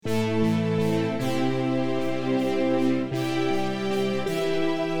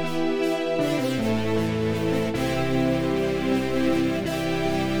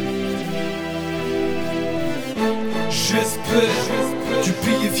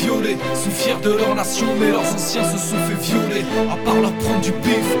violés sont fiers de leur nation, mais leurs anciens se sont fait violer. À part leur prendre du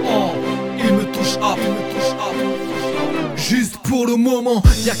bif, ils me touchent à, juste pour le moment,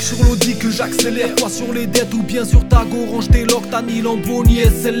 y'a que sur l'audi que j'accélère. Toi sur les dettes ou bien sur ta go, range tes logs, t'as ni Lambo ni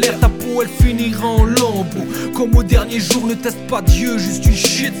SLR. Ta peau elle finira en lambeau. Comme au dernier jour, ne teste pas Dieu, juste une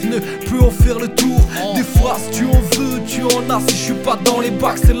shit ne peut en faire le tour. Des fois si tu en veux, tu en as. Si je suis pas dans les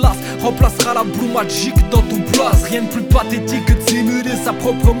bacs, Selas remplacera la Blue Magic dans ton place. Rien de plus pathétique que de simuler sa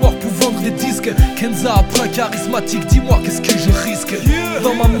propre mort pour vendre des disques. Kenza après charismatique, dis-moi qu'est-ce que je risque.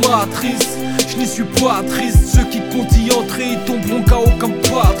 Dans ma matrice, je n'y suis pas triste. Ceux qui comptent y entrer, ils tomberont KO comme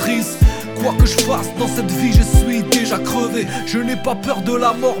Patrice. Quoi que je fasse dans cette vie, je suis déjà crevé. Je n'ai pas peur de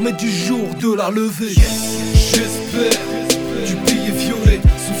la mort, mais du jour de la levée. J'espère du billet violet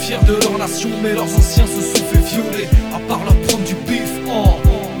sont fiers de leur nation, mais leurs anciens se sont fait violer. À part leur prendre du bif,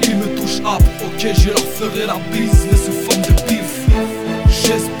 ils me touchent à, ok je leur ferai la bise, mais sous forme de bif.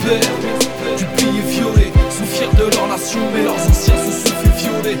 J'espère du billet violet sont fiers de leur nation, mais leurs anciens se sont fait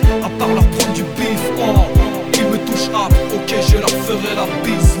violer. À part leur prendre du bif, ils me touchent à, ok je leur ferai la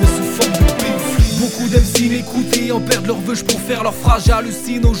bise, mais sous forme de bif. Beaucoup d'MC m'écoutent et en perdent leur veuche pour faire leur phrase.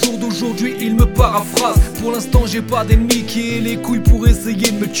 J'hallucine au jour d'aujourd'hui, ils me paraphrasent. Pour l'instant j'ai pas d'ennemis qui aient les couilles pour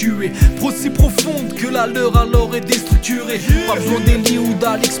essayer de me tuer. Pro si profonde que la leur alors est déstructurée. Pas besoin d'Eli ou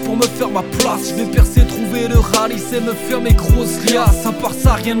d'Alix pour me faire ma place. Je vais percer, trouver le rallye, c'est me faire mes grosses liasses. À part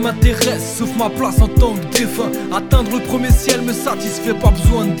ça rien ne m'intéresse, sauf ma place en tant que défunt. Atteindre le premier ciel me satisfait, pas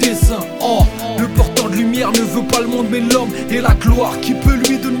besoin de dessin. Le porteur de lumière ne veut pas le monde mais l'homme et la gloire. Qui peut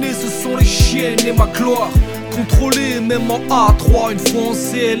lui donner, ce sont les chiennes et ma gloire. Contrôlé même en A3, une fois en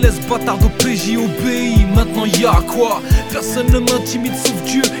CLS, bâtard de PJ obéi. Maintenant y'a quoi? Personne ne m'intimide sauf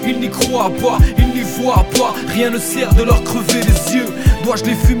Dieu, ils n'y croient pas, ils n'y voient pas. Rien ne sert de leur crever les yeux. Dois-je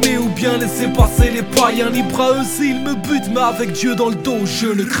les fumer ou bien laisser passer les païens? Libre à eux s'ils me butent, mais avec Dieu dans le dos, je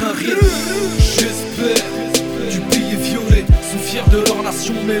ne crains rien. J'espère du billet violet sont fiers de leur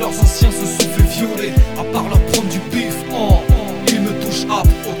nation, mais leurs anciens se sont fait violer. À part leur prendre du bif, ils me touchent à,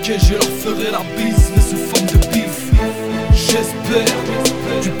 ok je leur ferai la bise, mais sous forme de bif. J'espère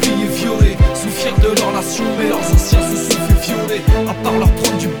du billet violet sont fiers de leur nation, mais leurs anciens se sont fait violer. À part leur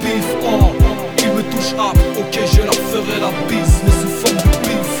prendre du bif, ils me touchent à, ok je leur ferai la bise, mais sous forme de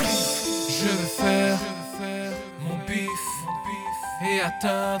bif. Je veux faire mon bif et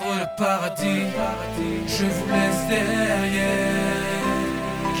atteindre le paradis. Je vous laisse derrière,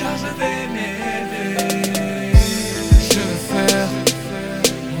 car je vais m'élever. Je veux faire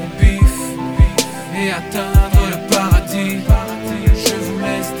mon bif et atteindre